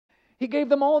He gave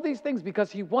them all these things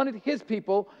because he wanted his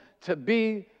people to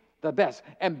be the best.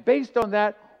 And based on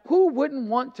that, who wouldn't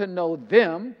want to know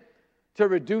them to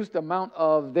reduce the amount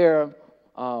of their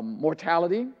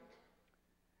mortality?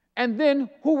 And then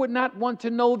who would not want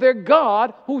to know their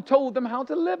God who told them how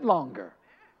to live longer?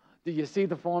 Do you see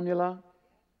the formula?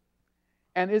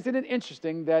 And isn't it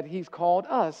interesting that he's called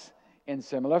us in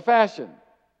similar fashion?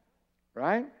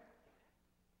 Right?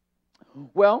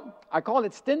 Well, I call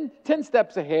it 10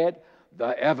 steps ahead,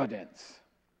 the evidence.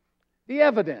 The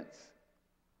evidence.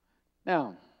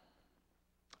 Now,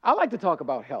 I like to talk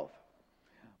about health,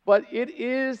 but it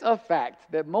is a fact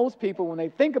that most people, when they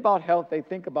think about health, they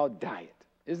think about diet.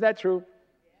 Is that true?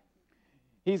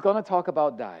 He's going to talk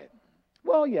about diet.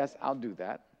 Well, yes, I'll do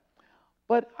that.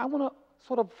 But I want to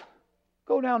sort of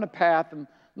go down a path and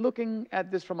looking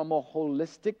at this from a more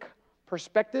holistic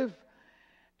perspective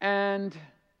and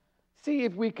see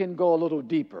if we can go a little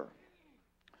deeper.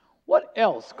 What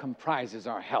else comprises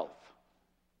our health?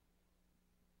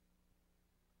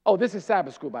 Oh, this is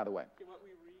Sabbath school, by the way.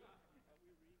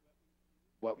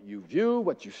 What you view,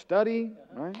 what you study,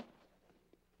 right?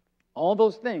 All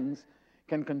those things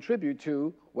can contribute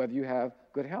to whether you have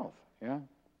good health. Yeah.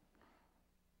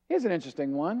 Here's an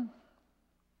interesting one.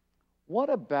 What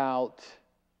about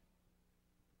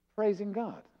praising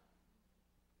God?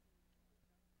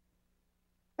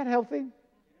 Is that healthy? Is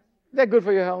that good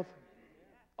for your health?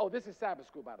 Oh, this is Sabbath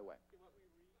school, by the way.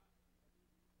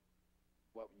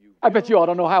 I bet you all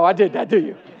don't know how I did that, do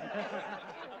you?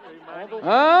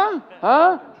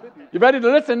 Huh? You ready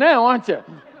to listen now, aren't you?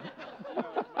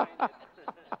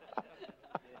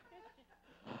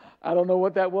 I don't know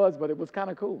what that was, but it was kind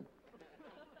of cool.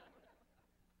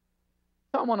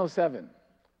 Psalm 107.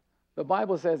 The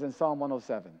Bible says in Psalm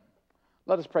 107,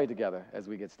 let us pray together as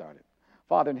we get started.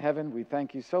 Father in heaven, we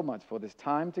thank you so much for this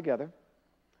time together,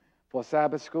 for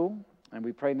Sabbath school, and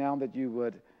we pray now that you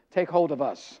would take hold of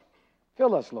us.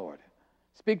 Fill us, Lord.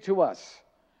 Speak to us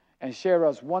and share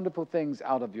us wonderful things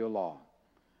out of your law.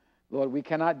 Lord, we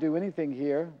cannot do anything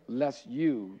here lest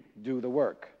you do the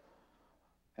work.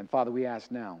 And Father, we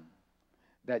ask now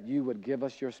that you would give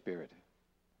us your spirit.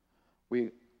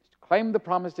 We claim the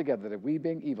promise together that we,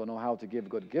 being evil, know how to give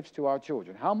good gifts to our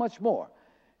children. How much more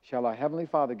shall our Heavenly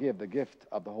Father give the gift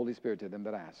of the Holy Spirit to them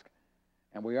that ask?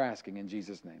 And we are asking in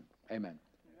Jesus' name. Amen.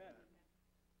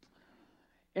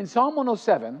 In Psalm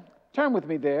 107, turn with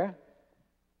me there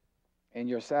in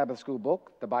your Sabbath school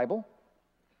book, the Bible.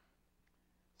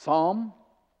 Psalm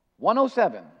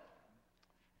 107.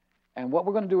 And what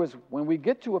we're going to do is when we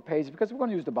get to a page, because we're going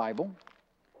to use the Bible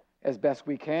as best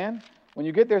we can, when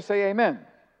you get there, say amen.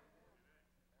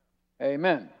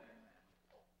 Amen.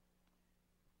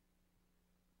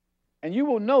 And you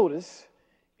will notice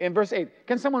in verse 8.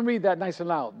 Can someone read that nice and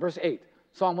loud? Verse 8.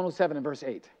 Psalm 107 and verse 8.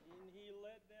 And he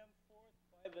led them forth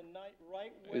by the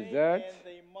right way, Is that? and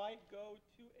they might go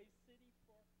to a city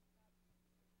for...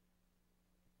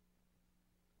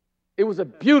 It was a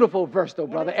beautiful verse, though,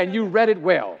 brother, and you read it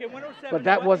well. Okay, 107, But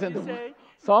that what wasn't did the you say?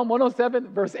 Psalm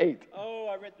 107, verse 8. Oh,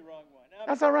 I read the wrong one.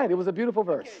 That's all right. It was a beautiful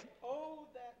verse. Okay. Oh,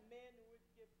 that men would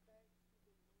give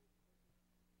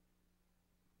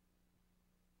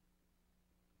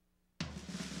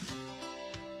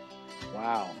thanks.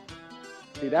 Wow.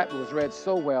 See, that was read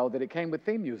so well that it came with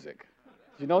theme music.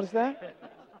 Did you notice that?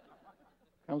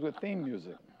 Comes with theme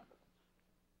music.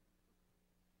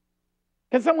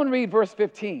 Can someone read verse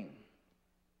 15?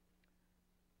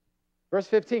 Verse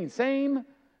 15, same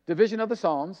division of the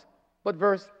Psalms, but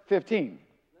verse 15.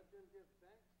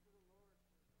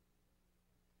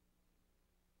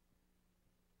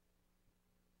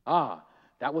 Ah,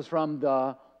 that was from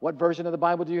the, what version of the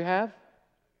Bible do you have?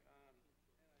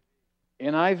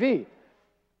 NIV.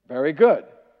 Very good.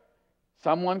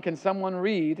 Can someone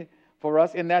read for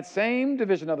us in that same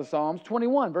division of the Psalms,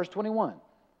 21, verse 21?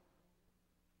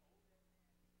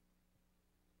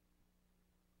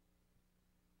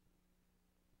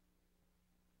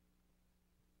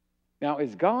 Now,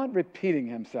 is God repeating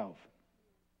himself?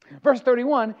 Verse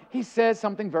 31, he says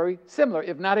something very similar,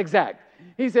 if not exact.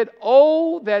 He said,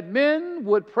 oh, that men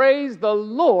would praise the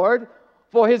Lord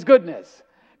for his goodness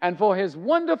and for his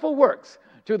wonderful works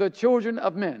to the children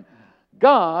of men.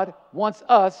 God wants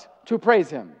us to praise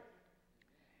him.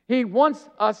 He wants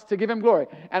us to give him glory.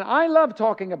 And I love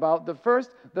talking about the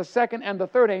first, the second, and the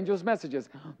third angel's messages.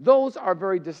 Those are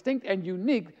very distinct and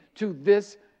unique to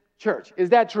this church. Is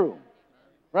that true?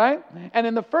 Right? And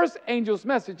in the first angel's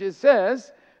message, it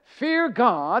says, fear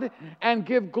God and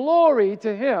give glory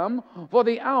to him, for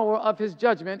the hour of his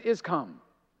judgment is come.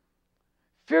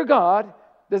 Fear God,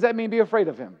 does that mean be afraid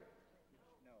of him?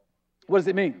 What does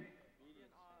it mean?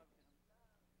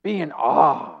 Be in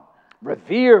awe.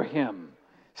 Revere him.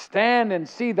 Stand and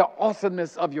see the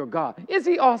awesomeness of your God. Is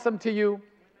he awesome to you?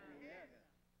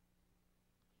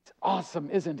 It's awesome,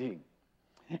 isn't he?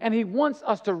 And he wants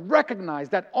us to recognize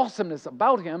that awesomeness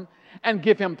about him and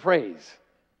give him praise.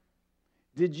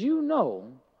 Did you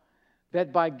know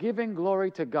that by giving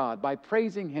glory to God, by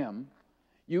praising him,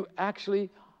 you actually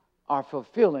are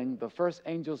fulfilling the first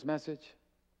angel's message?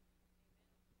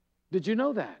 Did you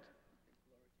know that?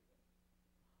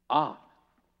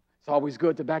 It's always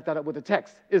good to back that up with a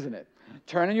text, isn't it?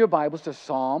 Turn in your Bibles to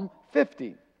Psalm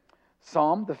 50.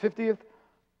 Psalm, the 50th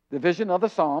division of the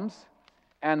Psalms,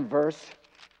 and verse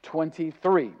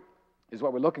 23 is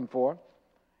what we're looking for.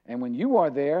 And when you are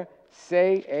there,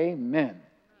 say amen.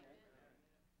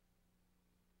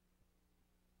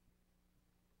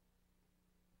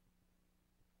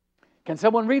 Can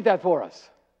someone read that for us?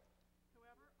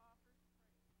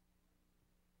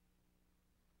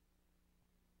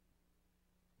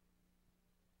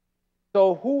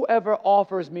 So whoever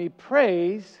offers me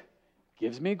praise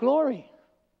gives me glory.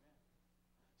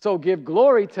 So give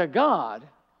glory to God,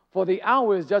 for the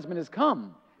hour of judgment has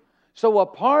come. So a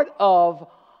part of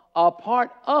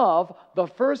the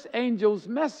first angel's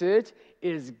message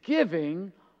is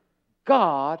giving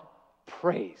God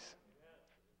praise.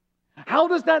 How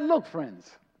does that look,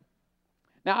 friends?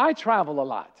 Now, I travel a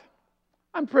lot.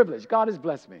 I'm privileged. God has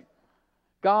blessed me.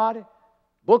 God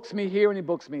books me here and he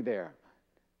books me there.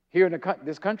 Here in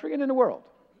this country and in the world.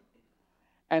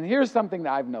 And here's something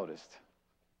that I've noticed.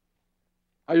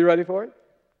 Are you ready for it?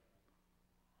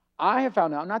 I have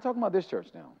found out, I'm not talking about this church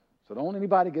now, so don't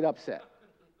anybody get upset.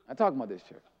 I'm talking about this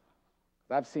church.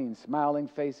 I've seen smiling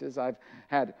faces. I've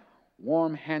had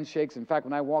warm handshakes. In fact,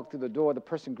 when I walked through the door, the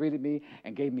person greeted me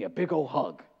and gave me a big old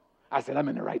hug. I said, I'm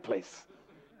in the right place.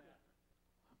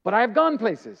 But I have gone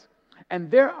places,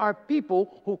 and there are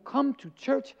people who come to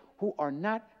church who are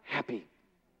not happy.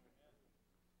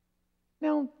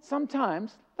 Now,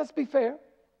 sometimes, let's be fair,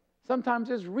 sometimes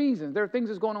there's reasons. There are things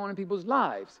that's going on in people's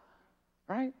lives,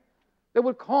 right, that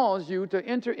would cause you to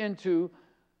enter into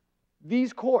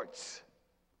these courts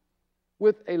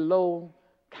with a low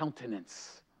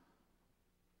countenance,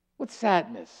 with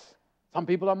sadness. Some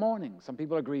people are mourning. Some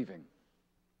people are grieving.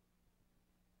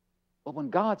 But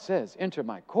when God says, enter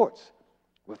my courts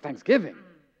with thanksgiving,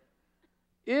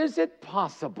 is it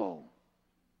possible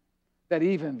that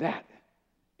even that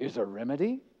is a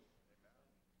remedy?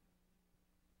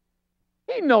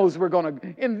 He knows we're going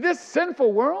to, in this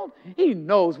sinful world, he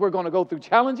knows we're going to go through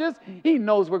challenges. He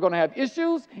knows we're going to have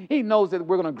issues. He knows that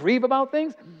we're going to grieve about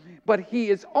things. But he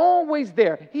is always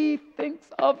there. He thinks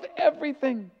of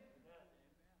everything.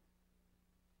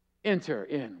 Enter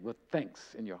in with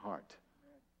thanks in your heart.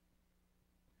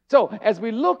 So as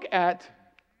we look at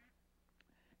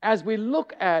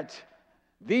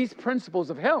these principles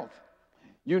of health,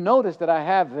 you notice that I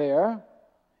have there,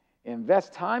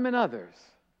 invest time in others.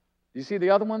 You see the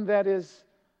other one that is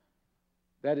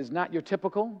not your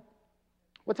typical?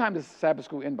 What time does Sabbath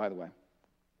school end, by the way?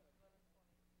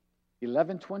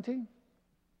 11:20?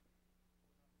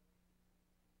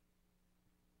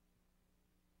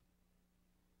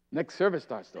 Next service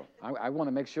starts, though. I want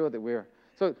to make sure that we're...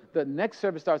 So the next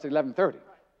service starts at 11:30.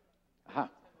 Aha.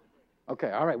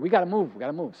 Okay, all right, we got to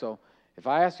move. So if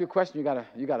I ask you a question, you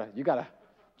gotta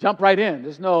jump right in.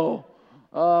 There's no,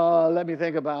 let me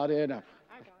think about it. I got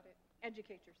it.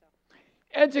 Educate yourself.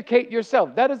 Educate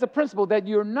yourself. That is a principle that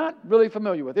you're not really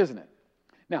familiar with, isn't it?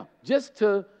 Now, just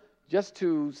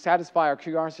to satisfy our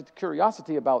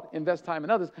curiosity about invest time in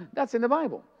others, that's in the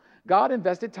Bible. God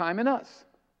invested time in us.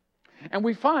 And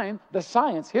we find the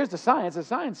science, here's the science. The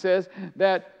science says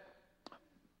that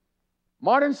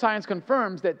modern science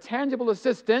confirms that tangible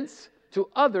assistance to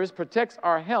others protects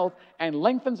our health and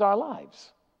lengthens our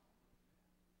lives.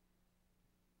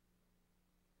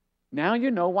 Now you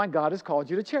know why God has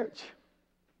called you to church.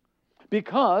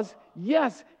 Because,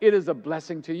 yes, it is a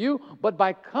blessing to you, but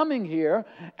by coming here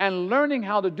and learning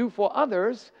how to do for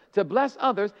others, to bless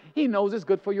others, he knows it's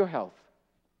good for your health.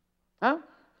 Huh?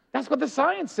 That's what the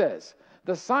science says.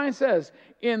 The science says,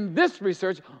 in this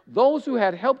research, those who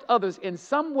had helped others in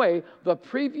some way the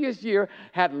previous year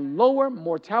had lower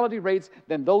mortality rates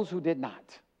than those who did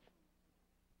not.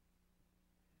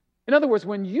 In other words,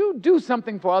 when you do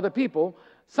something for other people,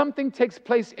 something takes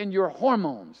place in your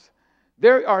hormones.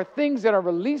 There are things that are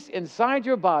released inside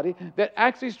your body that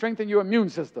actually strengthen your immune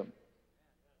system.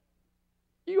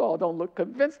 You all don't look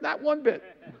convinced, not one bit.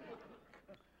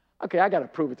 Okay, I got to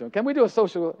prove it to them. Can we do a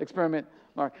social experiment,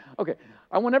 Mark? Okay,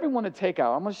 I want everyone to take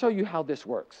out. I'm going to show you how this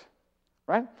works,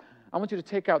 right? I want you to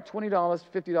take out $20,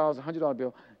 $50, $100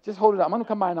 bill. Just hold it out. I'm going to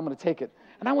come by and I'm going to take it.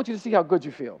 and I want you to see how good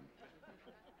you feel.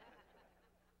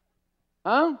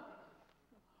 Huh?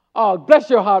 Oh, bless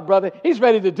your heart, brother. He's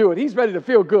ready to do it. He's ready to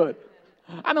feel good.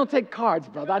 I don't take cards,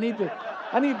 brother. I need to.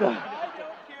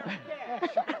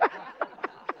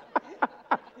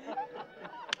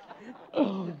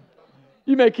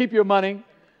 You may keep your money,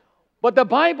 but the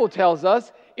Bible tells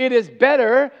us it is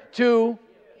better to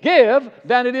give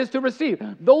than it is to receive.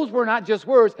 Those were not just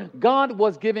words. God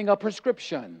was giving a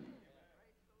prescription.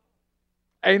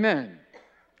 Amen.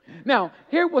 Now,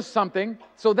 here was something,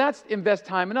 so that's invest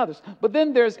time in others. But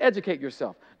then there's educate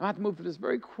yourself. I have to move through this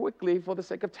very quickly for the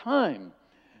sake of time.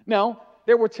 Now,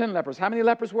 there were 10 lepers. How many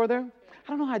lepers were there? I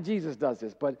don't know how Jesus does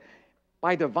this, but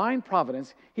by divine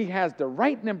providence, he has the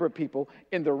right number of people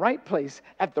in the right place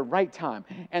at the right time.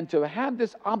 And to have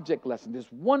this object lesson,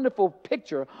 this wonderful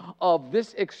picture of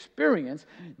this experience,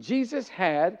 Jesus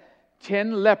had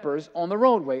 10 lepers on the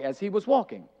roadway as he was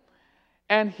walking.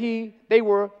 And they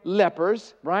were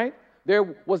lepers, right?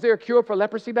 Was there a cure for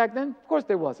leprosy back then? Of course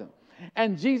there wasn't.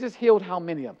 And Jesus healed how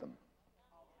many of them?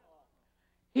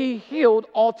 He healed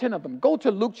all 10 of them. Go to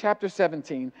Luke chapter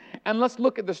 17, and let's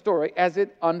look at the story as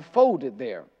it unfolded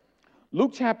there.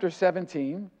 Luke chapter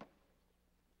 17.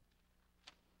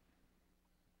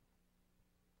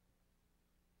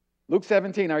 Luke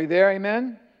 17, are you there?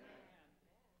 Amen?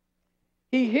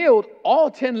 He healed all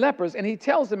 10 lepers, and he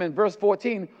tells them in verse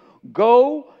 14,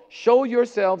 go show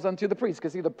yourselves unto the priests.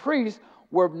 Because see, the priests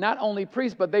were not only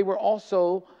priests, but they were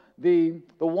also the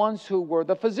ones who were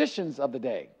the physicians of the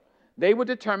day. They would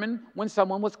determine when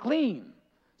someone was clean.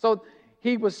 So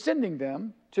he was sending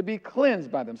them to be cleansed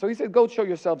by them. So he said, go show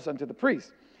yourselves unto the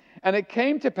priests. And it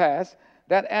came to pass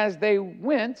that as they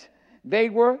went, they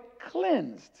were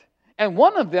cleansed. And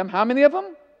one of them, how many of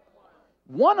them?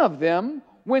 One of them,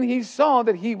 when he saw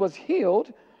that he was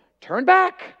healed, turned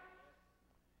back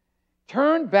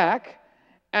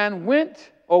and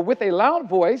went, or with a loud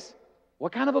voice.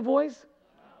 What kind of a voice?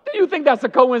 Do you think that's a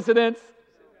coincidence?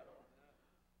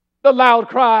 The loud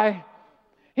cry.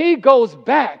 He goes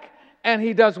back and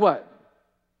he does what?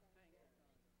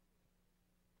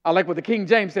 I like what the King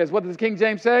James says. What does King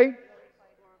James say?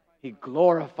 He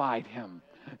glorified him.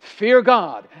 Fear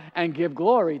God and give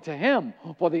glory to him,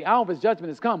 for the hour of his judgment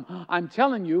has come. I'm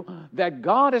telling you that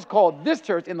God has called this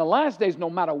church in the last days,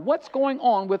 no matter what's going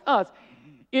on with us,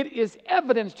 it is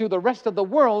evidence to the rest of the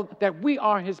world that we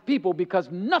are his people,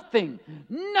 because nothing,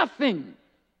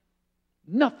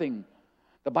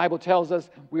 the Bible tells us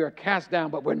we are cast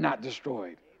down, but we're not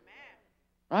destroyed.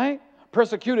 Right?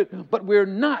 Persecuted, but we're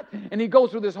not. And he goes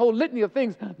through this whole litany of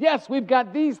things. Yes, we've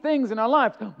got these things in our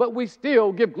lives, but we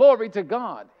still give glory to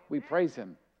God. We praise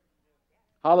him.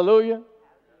 Hallelujah.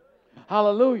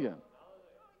 Hallelujah.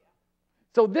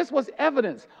 So this was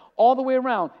evidence all the way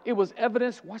around. It was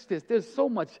evidence. Watch this. There's so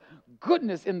much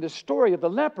goodness in the story of the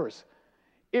lepers.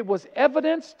 It was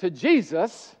evidence to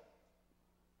Jesus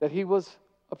that he was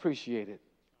appreciated.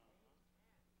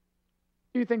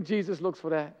 Do you think Jesus looks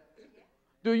for that?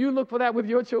 Do you look for that with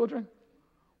your children?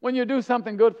 When you do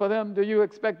something good for them, do you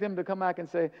expect them to come back and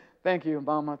say, thank you,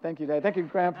 Mama, thank you, Dad, thank you,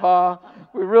 Grandpa,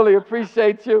 we really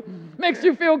appreciate you? Makes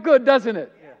you feel good, doesn't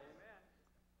it?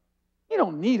 You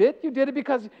don't need it. You did it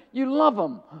because you love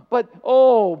them. But,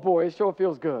 oh, boy, it sure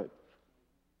feels good.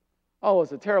 Oh,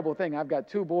 it's a terrible thing. I've got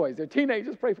 2 boys. They're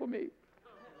teenagers. Pray for me.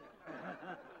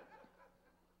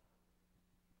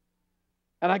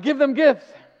 And I give them gifts.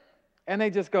 And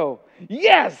they just go,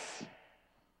 yes!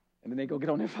 And then they go get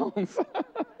on their phones.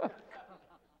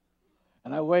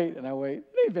 And I wait.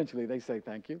 Eventually they say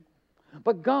thank you.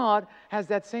 But God has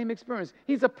that same experience.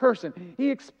 He's a person.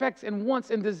 He expects and wants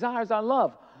and desires our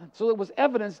love. So it was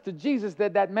evidence to Jesus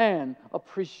that that man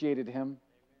appreciated him.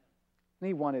 And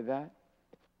he wanted that.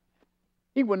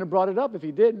 He wouldn't have brought it up if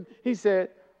he didn't. He said,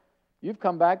 you've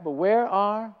come back, but where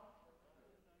are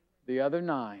the other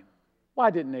 9?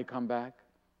 Why didn't they come back?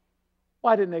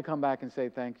 Why didn't they come back and say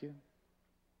thank you?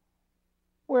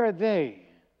 Where are they?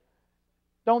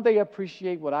 Don't they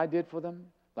appreciate what I did for them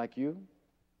like you?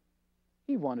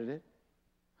 He wanted it.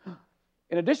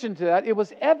 In addition to that, it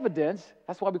was evidence.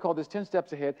 That's why we call this 10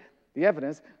 steps ahead. The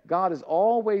evidence. God has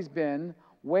always been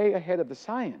way ahead of the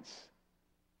science.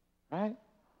 Right?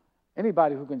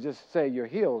 Anybody who can just say you're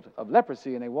healed of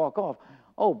leprosy and they walk off,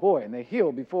 oh boy, and they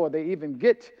heal before they even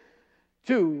get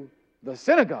to the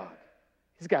synagogue.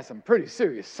 He's got some pretty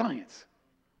serious science.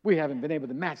 We haven't been able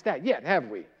to match that yet, have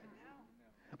we?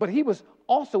 But he was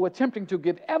also attempting to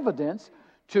give evidence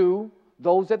to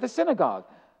those at the synagogue.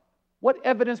 What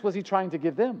evidence was he trying to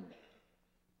give them?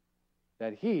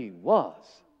 That he was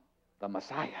the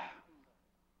Messiah,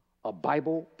 a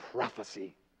Bible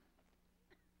prophecy.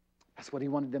 That's what he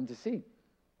wanted them to see.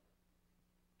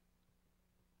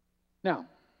 Now,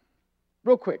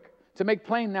 real quick, to make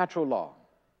plain natural law.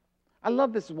 I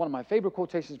love this. Is one of my favorite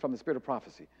quotations from the Spirit of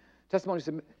Prophecy.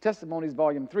 Testimonies,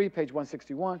 Volume 3, page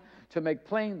 161, to make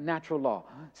plain natural law.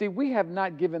 See, we have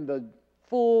not given the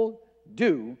full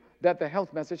due that the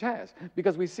health message has,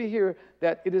 because we see here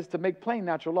that it is to make plain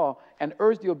natural law and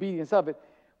urge the obedience of it,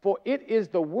 for it is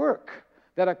the work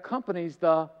that accompanies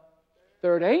the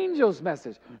third angel's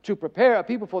message to prepare a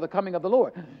people for the coming of the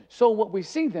Lord. So what we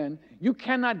see then, you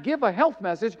cannot give a health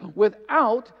message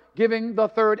without giving the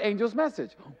third angel's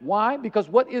message. Why? Because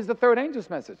what is the third angel's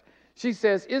message? She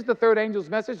says, is the third angel's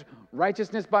message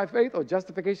righteousness by faith or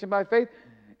justification by faith?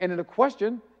 And in the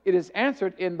question, it is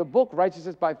answered in the book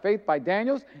Righteousness by Faith by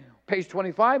Daniels. Page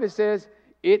 25, it says,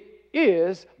 it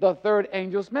is the third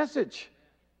angel's message.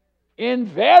 In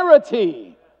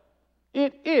verity,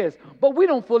 it is. But we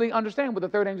don't fully understand what the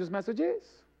third angel's message is.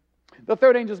 The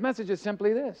third angel's message is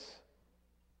simply this.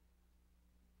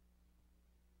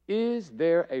 Is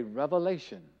there a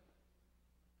revelation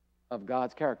of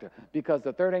God's character? Because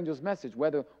the third angel's message,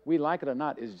 whether we like it or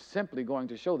not, is simply going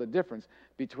to show the difference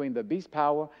between the beast's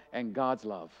power and God's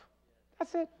love.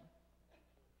 That's it.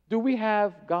 Do we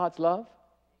have God's love?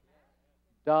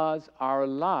 Does our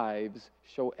lives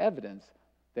show evidence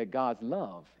that God's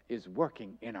love is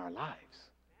working in our lives?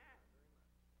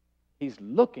 He's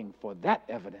looking for that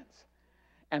evidence.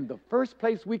 And the first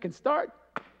place we can start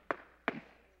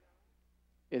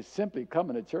is simply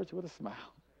coming to church with a smile.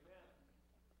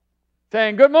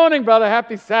 Saying, good morning, brother.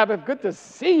 Happy Sabbath. Good to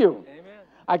see you. Amen.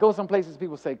 I go some places,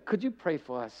 people say, could you pray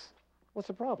for us? What's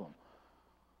the problem?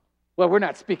 Well, we're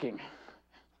not speaking.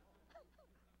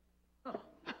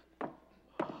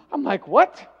 I'm like,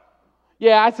 what?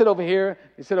 Yeah, I sit over here.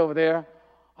 You sit over there.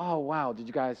 Oh, wow. Did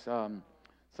you guys,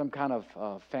 some kind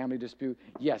of family dispute?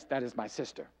 Yes, that is my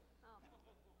sister.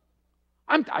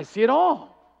 I see it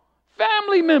all.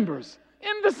 Family members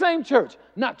in the same church,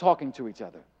 not talking to each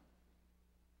other.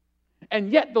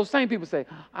 And yet those same people say,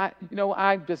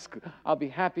 I'll be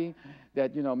happy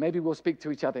that, maybe we'll speak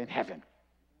to each other in heaven.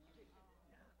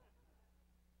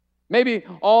 Maybe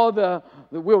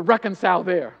we'll reconcile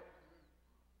there.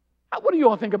 What do you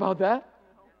all think about that?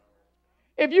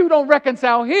 If you don't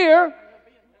reconcile here,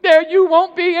 there you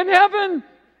won't be in heaven.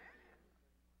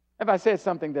 Have I said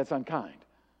something that's unkind?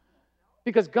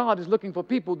 Because God is looking for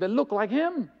people that look like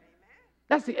Him.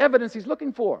 That's the evidence He's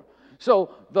looking for.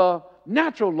 So the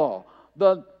natural law,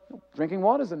 the drinking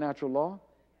water is a natural law.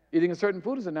 Eating a certain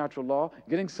food is a natural law.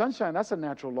 Getting sunshine, that's a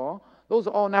natural law. Those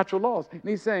are all natural laws. And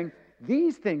He's saying,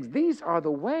 these things, these are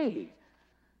the way.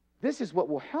 This is what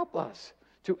will help us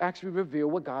to actually reveal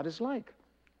what God is like.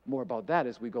 More about that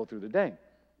as we go through the day.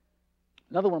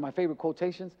 Another one of my favorite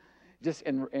quotations, just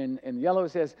in yellow, it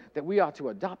says that we are to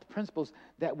adopt principles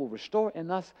that will restore in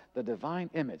us the divine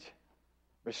image.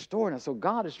 Restoring us. So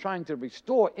God is trying to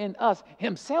restore in us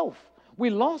Himself. We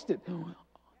lost it.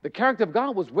 The character of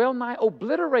God was well nigh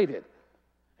obliterated.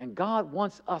 And God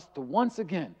wants us to once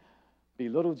again be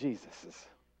little Jesuses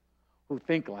who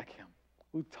think like Him,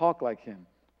 who talk like Him,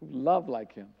 who love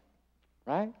like Him.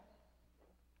 Right?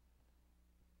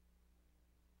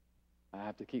 I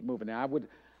have to keep moving. Now,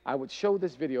 I would show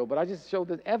this video, but I just showed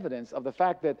the evidence of the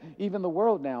fact that even the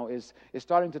world now is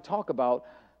starting to talk about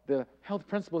the health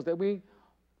principles that we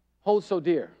hold so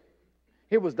dear.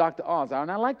 Here was Dr. Oz. And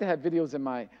I like to have videos in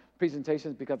my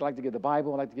presentations because I like to give the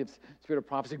Bible, I like to give Spirit of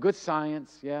Prophecy, good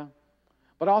science, yeah.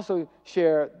 But also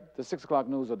share the 6 o'clock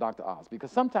news of Dr. Oz,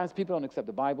 because sometimes people don't accept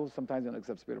the Bible, sometimes they don't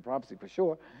accept Spirit of Prophecy for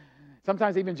sure.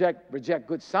 Sometimes they even reject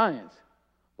good science.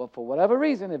 But for whatever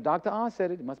reason, if Dr. Oz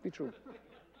said it, it must be true.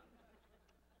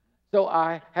 So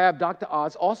I have Dr.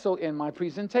 Oz also in my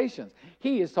presentations.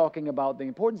 He is talking about the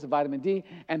importance of vitamin D,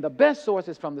 and the best source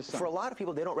is from the sun. For a lot of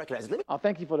people, they don't recognize it. I'll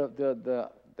thank you for the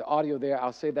audio there.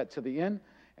 I'll say that to the end.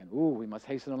 And we must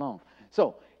hasten along.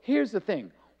 So here's the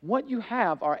thing. What you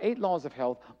have are 8 laws of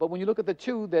health, but when you look at the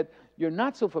 2 that you're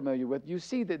not so familiar with, you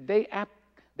see that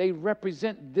they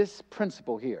represent this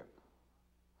principle here.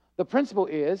 The principle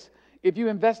is, if you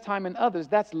invest time in others,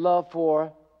 that's love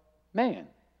for man,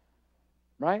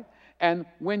 right? And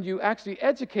when you actually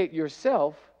educate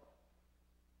yourself,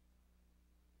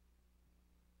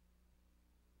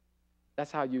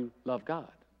 that's how you love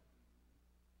God.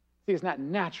 See, it's not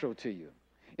natural to you.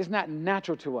 It's not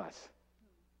natural to us.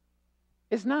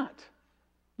 It's not.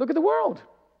 Look at the world.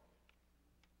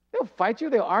 They'll fight you.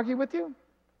 They'll argue with you.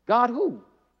 God who?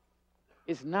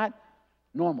 It's not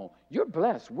normal. You're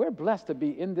blessed. We're blessed to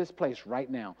be in this place right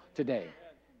now, today.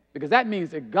 Because that means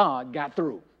that God got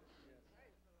through.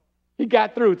 He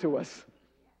got through to us.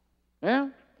 Yeah?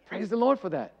 Praise the Lord for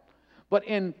that. But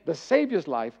in the Savior's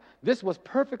life, this was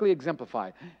perfectly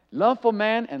exemplified. Love for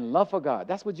man and love for God.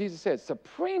 That's what Jesus said.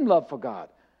 Supreme love for God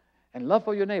and love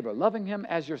for your neighbor, loving him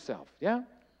as yourself. Yeah?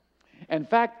 In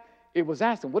fact, it was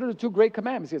asked him, what are the two great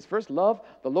commandments? He says, first, love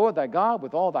the Lord thy God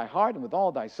with all thy heart and with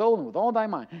all thy soul and with all thy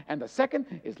mind. And the second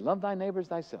is love thy neighbor as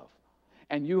thyself.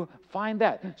 And you find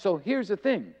that. So here's the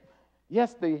thing.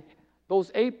 Yes,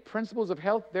 those 8 principles of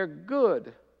health, they're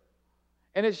good.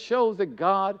 And it shows that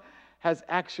God has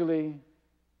actually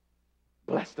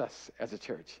blessed us as a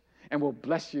church and will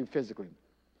bless you physically.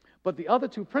 But the other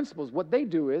 2 principles, what they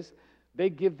do is they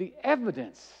give the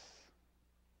evidence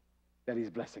that he's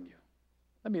blessing you.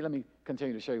 Let me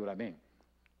continue to show you what I mean.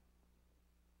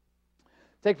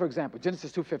 Take, for example,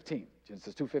 Genesis 2:15.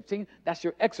 Genesis 2:15, that's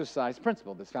your exercise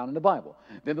principle that's found in the Bible.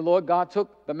 Then the Lord God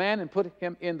took the man and put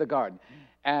him in the garden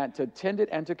and to tend it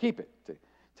and to keep it.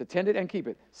 To tend it and keep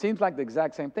it. Seems like the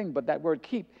exact same thing, but that word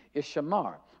keep is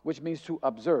shamar, which means to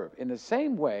observe. In the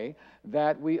same way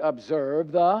that we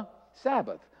observe the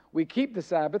Sabbath. We keep the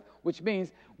Sabbath, which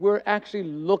means we're actually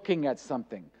looking at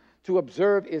something. To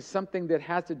observe is something that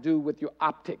has to do with your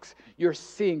optics. You're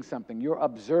seeing something. You're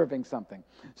observing something.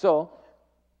 So,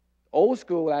 old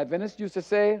school Adventists used to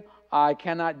say, I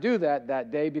cannot do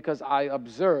that day because I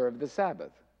observe the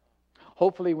Sabbath.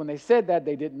 Hopefully, when they said that,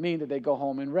 they didn't mean that they go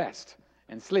home and rest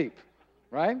and sleep,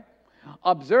 right?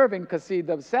 Observing, because see,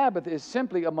 the Sabbath is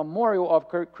simply a memorial of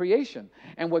creation.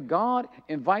 And what God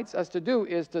invites us to do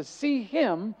is to see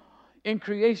him in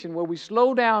creation, where we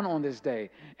slow down on this day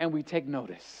and we take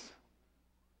notice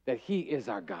that he is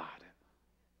our God.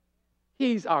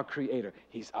 He's our creator.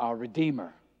 He's our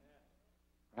redeemer.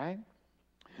 Right?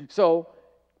 So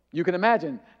you can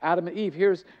imagine Adam and Eve.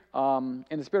 Here's in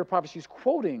the spirit of prophecy, she's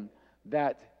quoting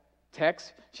that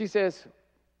text. She says,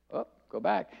 go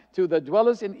back. To the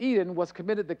dwellers in Eden was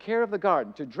committed the care of the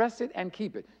garden, to dress it and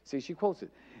keep it. See, she quotes it.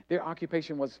 Their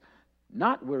occupation was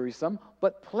not wearisome,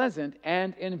 but pleasant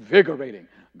and invigorating.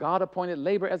 God appointed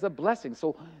labor as a blessing.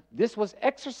 So this was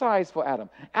exercise for Adam.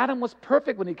 Adam was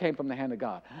perfect when he came from the hand of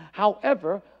God.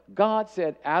 However, God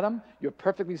said, Adam, you're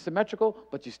perfectly symmetrical,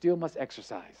 but you still must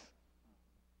exercise.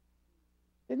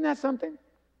 Isn't that something?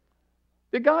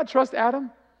 Did God trust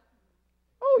Adam?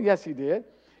 Oh, yes, he did.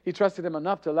 He trusted him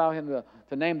enough to allow him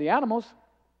to name the animals.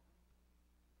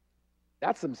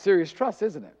 That's some serious trust,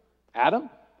 isn't it? Adam,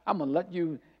 I'm going to let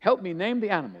you help me name the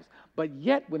animals. But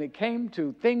yet, when it came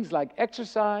to things like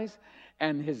exercise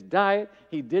and his diet,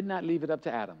 he did not leave it up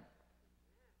to Adam.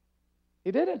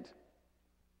 He didn't.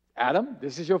 Adam,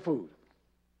 this is your food.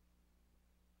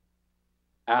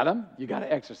 Adam, you got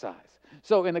to exercise.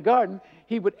 So in the garden,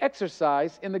 he would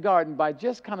exercise in the garden by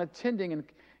just kind of tending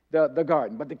the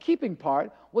garden. But the keeping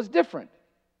part was different.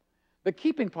 The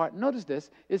keeping part, notice this,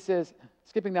 it says,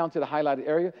 skipping down to the highlighted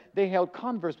area, they held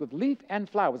converse with leaf and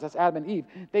flowers. That's Adam and Eve.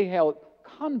 They held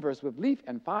converse with leaf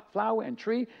and flower and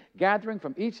tree, gathering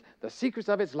from each the secrets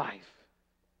of its life.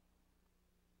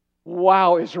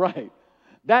 Wow is right.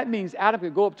 That means Adam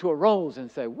could go up to a rose and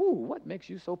say, woo, what makes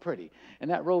you so pretty? And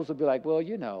that rose would be like, well,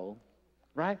 you know,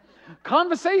 right?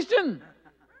 Conversation.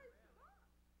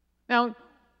 Now,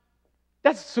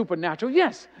 that's supernatural,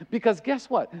 yes, because guess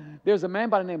what? There's a man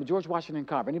by the name of George Washington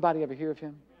Carver. Anybody ever hear of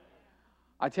him?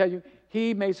 I tell you,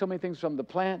 he made so many things from the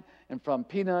plant and from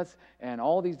peanuts and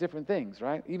all these different things,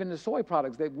 right? Even the soy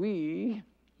products that we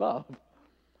love.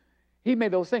 He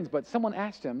made those things, but someone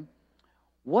asked him,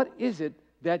 what is it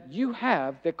that you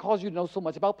have that caused you to know so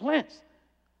much about plants?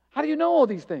 How do you know all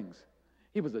these things?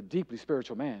 He was a deeply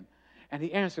spiritual man, and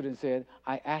he answered and said,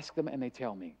 I ask them and they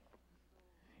tell me.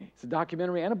 It's a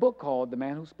documentary and a book called The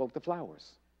Man Who Spoke the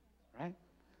Flowers, right?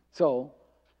 So,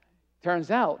 turns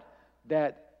out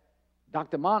that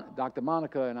Dr.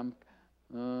 Monica, and I'm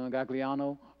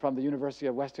Gagliano from the University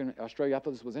of Western Australia, I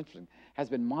thought this was interesting, has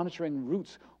been monitoring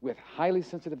roots with highly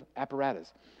sensitive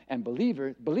apparatus and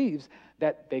believes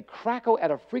that they crackle at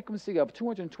a frequency of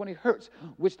 220 hertz,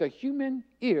 which the human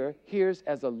ear hears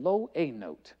as a low A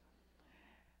note.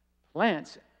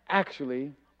 Plants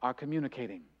actually are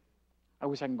communicating. I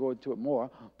wish I could go into it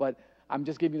more, but I'm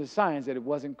just giving you the signs that it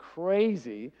wasn't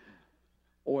crazy,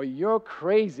 or you're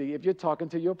crazy if you're talking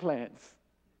to your plants,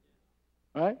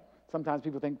 right? Sometimes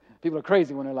people think people are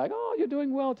crazy when they're like, oh, you're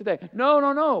doing well today.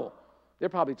 No. They're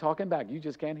probably talking back. You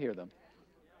just can't hear them.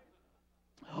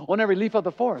 On every leaf of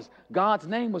the forest, God's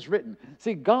name was written.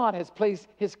 See, God has placed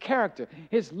his character,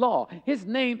 his law, his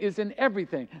name is in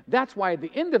everything. That's why at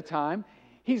the end of time,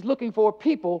 he's looking for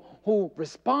people who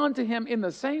respond to him in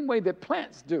the same way that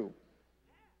plants do.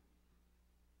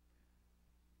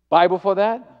 Bible for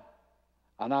that?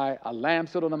 And a lamb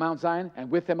stood on the Mount Zion,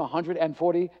 and with him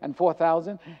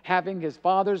 144,000, having his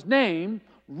Father's name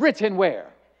written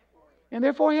where? In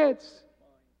their foreheads,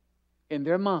 in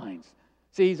their minds.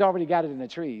 See, he's already got it in the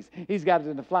trees. He's got it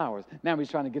in the flowers. Now he's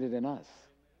trying to get it in us.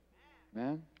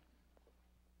 Man.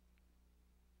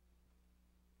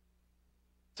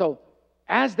 So,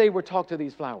 as they were talked to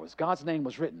these flowers, God's name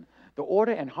was written. The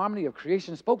order and harmony of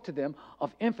creation spoke to them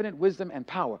of infinite wisdom and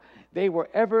power. They were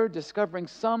ever discovering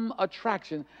some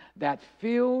attraction that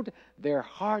filled their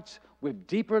hearts with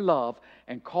deeper love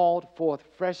and called forth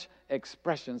fresh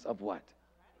expressions of what?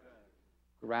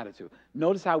 Gratitude.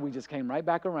 Notice how we just came right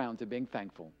back around to being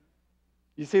thankful.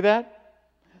 You see that?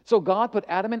 So God put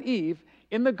Adam and Eve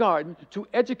in the garden to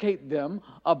educate them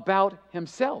about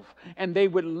himself. And they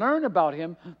would learn about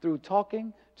him through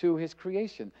talking to his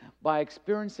creation, by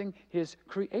experiencing his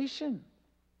creation.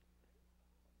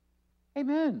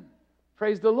 Amen.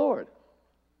 Praise the Lord.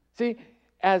 See,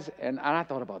 and I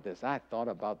thought about this. I thought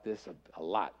about this a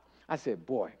lot. I said,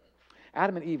 boy,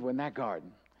 Adam and Eve were in that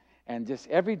garden, and just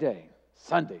every day,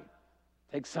 Sunday,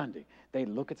 take Sunday, they'd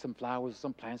look at some flowers,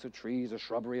 some plants or trees or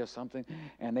shrubbery or something,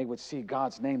 and they would see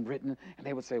God's name written, and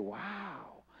they would say,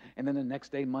 wow. And then the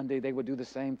next day, Monday, they would do the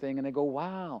same thing, and they go,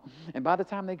 wow. And by the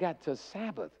time they got to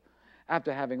Sabbath,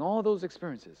 after having all those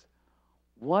experiences,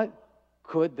 what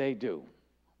could they do?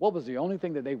 What was the only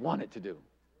thing that they wanted to do?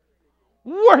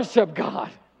 Worship God.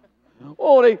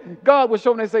 Oh, God was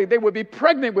showing, they say they would be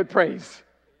pregnant with praise.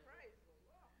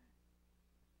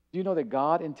 Do you know that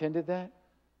God intended that?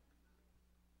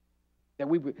 That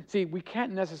we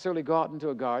can't necessarily go out into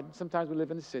a garden. Sometimes we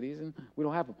live in the cities and we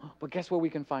don't have them. But guess where we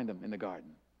can find them? In the garden.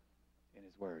 In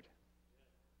His Word.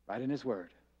 Right in His Word.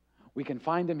 We can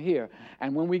find Him here.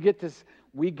 And when we get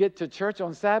to church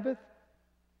on Sabbath,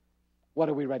 what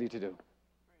are we ready to do?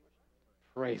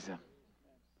 Praise Him.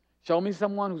 Show me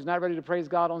someone who's not ready to praise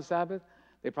God on Sabbath.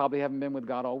 They probably haven't been with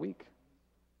God all week.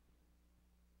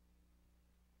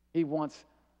 He wants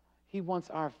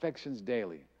our affections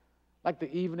daily. Like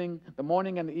the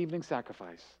morning and the evening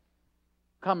sacrifice.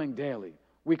 Coming daily.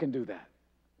 We can do that.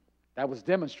 That was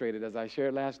demonstrated, as I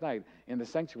shared last night, in the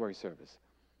sanctuary service.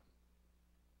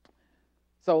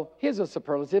 So here's a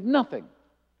superlative, nothing.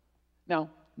 Now,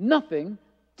 nothing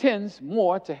tends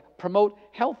more to promote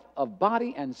health of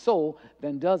body and soul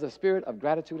than does a spirit of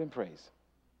gratitude and praise.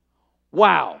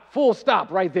 Wow, full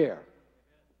stop right there.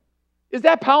 Is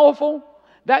that powerful?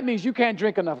 That means you can't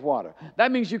drink enough water.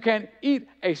 That means you can't eat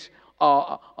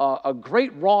a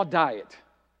great raw diet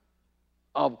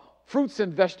of fruits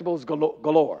and vegetables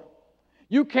galore.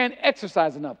 You can't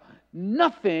exercise enough.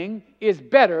 Nothing is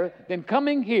better than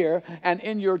coming here and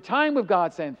in your time with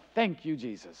God saying, thank you,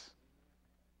 Jesus.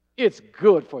 It's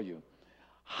good for you.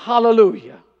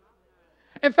 Hallelujah.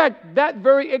 In fact, that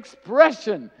very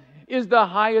expression is the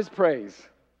highest praise.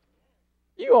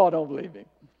 You all don't believe me.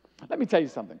 Let me tell you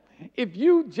something. If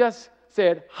you just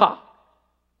said, ha,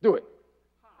 do it.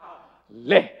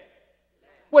 Le.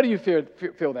 What do you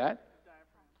feel that?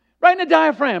 Right in the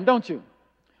diaphragm, don't you?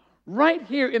 Right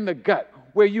here in the gut,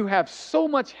 where you have so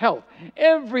much health.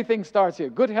 Everything starts here.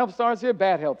 Good health starts here.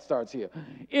 Bad health starts here.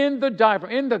 In the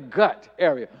diaphragm, in the gut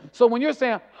area. So when you're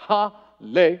saying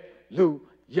hallelujah,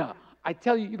 I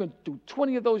tell you, you can do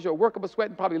 20 of those, you'll work up a sweat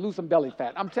and probably lose some belly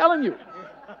fat. I'm telling you.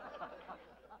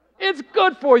 It's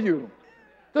good for you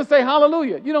to say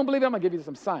hallelujah. You don't believe it? I'm going to give you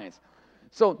some science.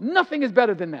 So nothing is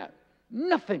better than that.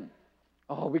 Nothing.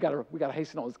 Oh, we gotta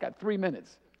hasten on. It's got 3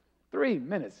 minutes. 3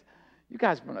 minutes. You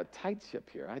guys run a tight ship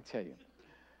here, I tell you.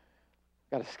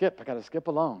 I gotta skip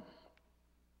along.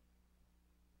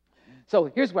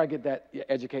 So here's where I get that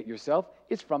educate yourself.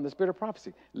 It's from the Spirit of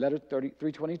Prophecy, letter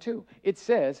 322. It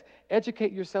says,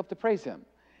 educate yourself to praise Him.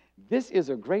 This is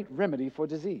a great remedy for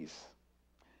diseases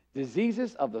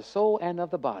of the soul and of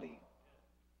the body.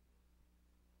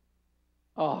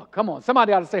 Oh, come on.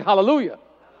 Somebody ought to say hallelujah.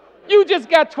 You just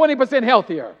got 20%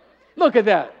 healthier. Look at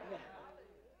that.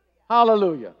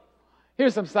 Hallelujah.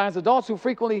 Here's some signs. Adults who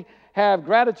frequently have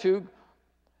gratitude,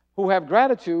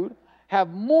 have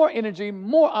more energy,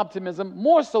 more optimism,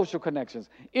 more social connections.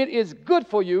 It is good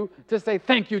for you to say,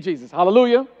 thank you, Jesus.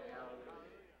 Hallelujah.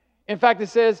 In fact, it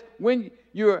says when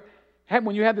you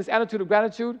have this attitude of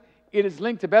gratitude, it is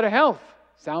linked to better health,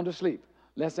 sounder sleep,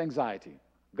 less anxiety.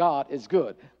 God is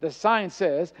good. The science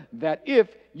says that if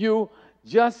you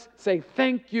just say,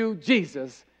 thank you,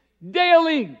 Jesus,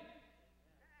 daily,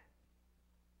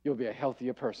 you'll be a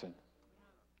healthier person.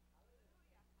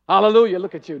 Hallelujah.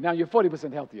 Look at you. Now you're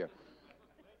 40% healthier.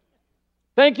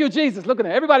 Thank you, Jesus. Look at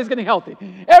that. Everybody's getting healthy.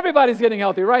 Everybody's getting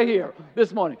healthy right here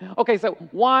this morning. Okay, so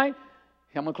why, I'm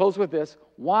going to close with this.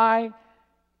 Why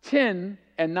 10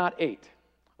 and not 8?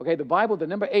 Okay, the Bible, the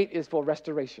number 8 is for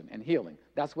restoration and healing.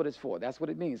 That's what it's for. That's what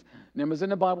it means. Numbers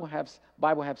in the Bible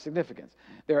have significance.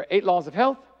 There are 8 laws of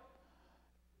health.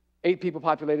 8 people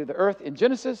populated the earth in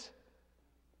Genesis.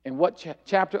 In what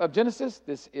chapter of Genesis?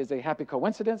 This is a happy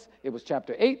coincidence. It was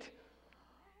chapter 8.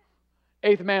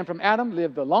 8th man from Adam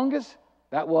lived the longest.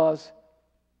 That was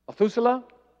Methuselah.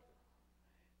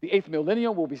 The 8th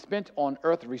millennium will be spent on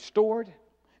earth restored.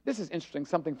 This is interesting,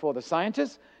 something for the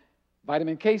scientists.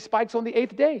 Vitamin K spikes on the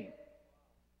 8th day.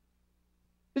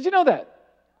 Did you know that?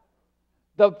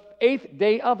 The 8th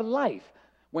day of life.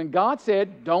 When God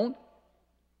said, don't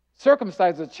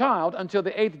circumcise a child until the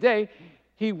 8th day,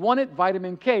 he wanted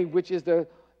vitamin K, which is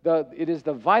it is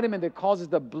the vitamin that causes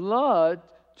the blood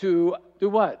to do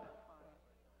what?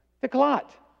 To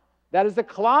clot. That is the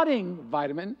clotting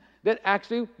vitamin that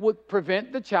actually would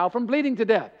prevent the child from bleeding to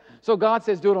death. So God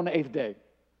says, do it on the 8th day.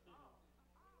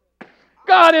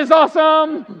 God is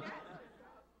awesome.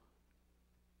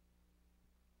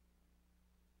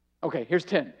 Okay, here's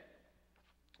 10.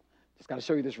 Just got to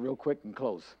show you this real quick and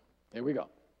close. Here we go.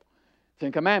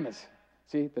 10 Commandments.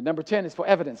 See, the number 10 is for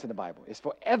evidence in the Bible. It's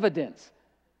for evidence.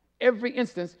 Every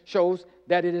instance shows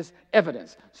that it is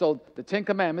evidence. So the 10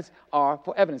 Commandments are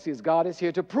for evidence. See, God is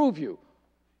here to prove you.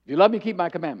 If you love me, keep my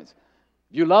commandments.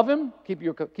 If you love him, keep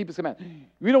his commandments.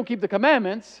 We don't keep the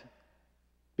commandments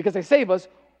because they save us.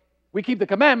 We keep the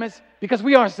commandments because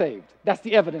we are saved. That's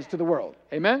the evidence to the world.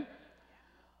 Amen?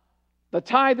 The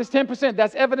tithe is 10%.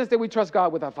 That's evidence that we trust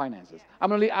God with our finances. I'm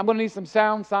going to need some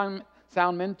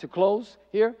sound men to close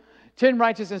here. 10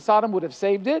 righteous in Sodom would have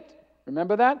saved it.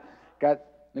 Remember that? Got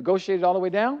negotiated all the way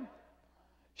down.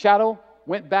 Shadow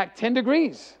went back 10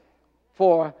 degrees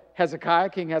for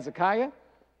Hezekiah, King Hezekiah.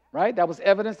 Right? That was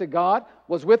evidence that God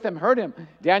was with him, heard him.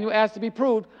 Daniel asked to be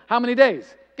proved. How many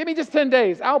days? Give me just 10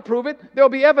 days. I'll prove it. There'll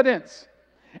be evidence.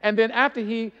 And then after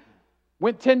he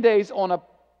went 10 days on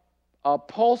a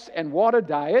pulse and water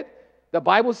diet, the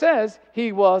Bible says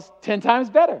he was 10 times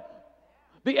better.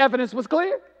 The evidence was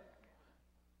clear.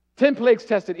 10 plagues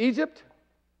tested Egypt.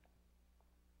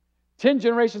 10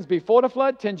 generations before the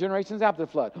flood, 10 generations after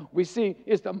the flood. We see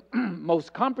it's the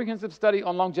most comprehensive study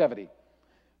on longevity.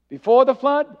 Before the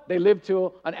flood, they lived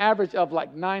to an average of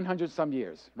like 900 some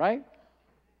years, right?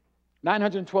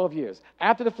 912 years.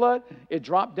 After the flood, it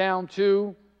dropped down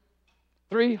to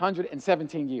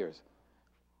 317 years.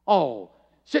 Oh,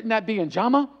 shouldn't that be in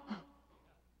JAMA?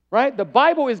 Right? The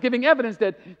Bible is giving evidence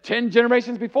that 10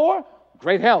 generations before,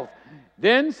 great health.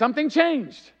 Then something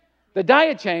changed. The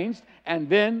diet changed, and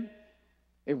then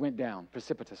it went down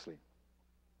precipitously.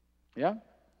 Yeah?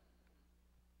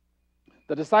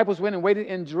 The disciples went and waited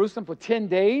in Jerusalem for 10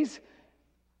 days.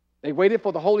 They waited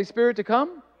for the Holy Spirit to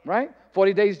come, right?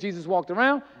 40 days Jesus walked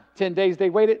around. 10 days they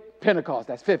waited. Pentecost,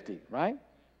 that's 50, right?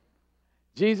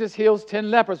 Jesus heals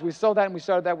 10 lepers. We saw that and we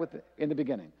started that in the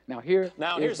beginning. Now here's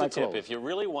my the tip. close. If you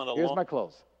really want to Here's my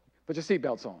close. Put your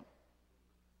seatbelts on.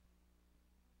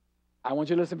 I want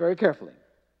you to listen very carefully.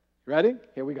 Ready?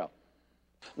 Here we go.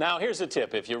 Now, here's a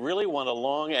tip. If you really want a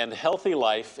long and healthy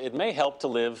life, it may help to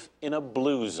live in a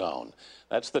blue zone.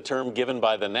 That's the term given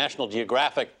by the National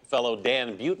Geographic fellow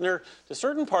Dan Buettner to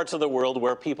certain parts of the world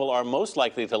where people are most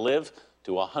likely to live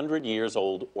to 100 years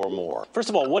old or more. First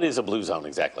of all, what is a blue zone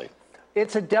exactly?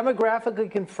 It's a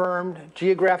demographically confirmed,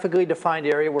 geographically defined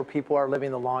area where people are living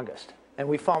the longest. And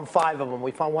we found 5 of them.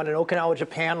 We found one in Okinawa,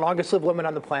 Japan, longest lived women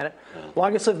on the planet.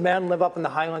 Longest lived men live up in the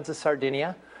highlands of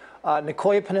Sardinia.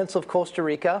 Nicoya Peninsula of Costa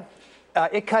Rica,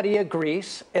 Icaria,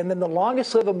 Greece, and then the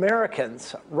longest lived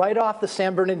Americans right off the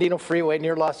San Bernardino Freeway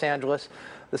near Los Angeles,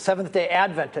 the Seventh-day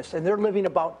Adventists, and they're living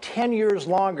about 10 years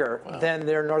longer than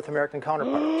their North American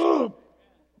counterparts.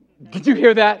 Did you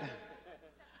hear that?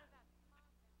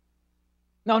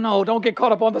 No, don't get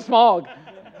caught up on the smog.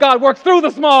 God works through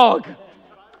the smog.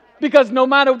 Because no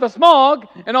matter the smog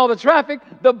and all the traffic,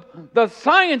 the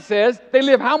science says they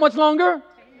live how much longer?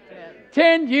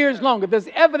 10 years longer. There's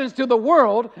evidence to the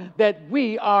world that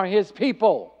we are his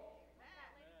people.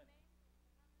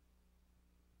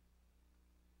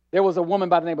 There was a woman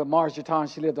by the name of Marge Jaton.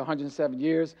 She lived 107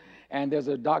 years. And there's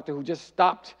a doctor who just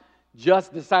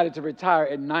decided to retire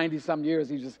at 90-some years.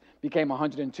 He just became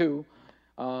 102,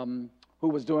 who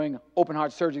was doing open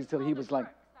heart surgery until he was like,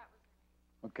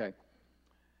 okay.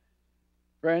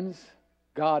 Friends,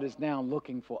 God is now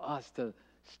looking for us to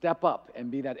step up and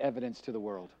be that evidence to the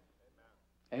world.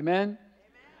 Amen?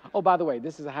 Oh, by the way,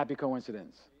 this is a happy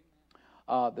coincidence.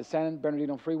 The San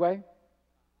Bernardino Freeway,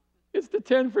 it's the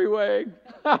 10 freeway.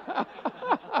 That's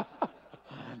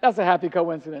a happy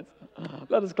coincidence.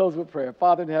 Let us close with prayer.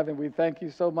 Father in heaven, we thank you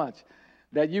so much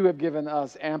that you have given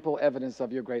us ample evidence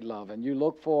of your great love, and you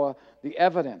look for the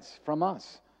evidence from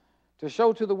us to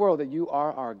show to the world that you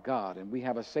are our God and we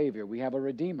have a Savior, we have a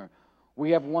Redeemer,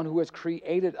 we have one who has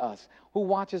created us, who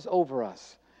watches over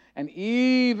us. And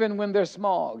even when there's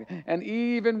smog, and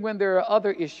even when there are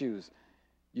other issues,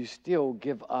 you still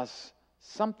give us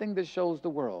something that shows the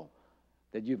world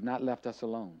that you've not left us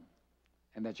alone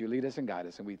and that you lead us and guide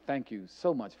us. And we thank you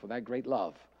so much for that great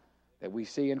love that we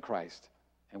see in Christ.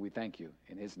 And we thank you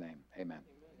in his name. Amen.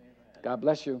 God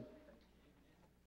bless you.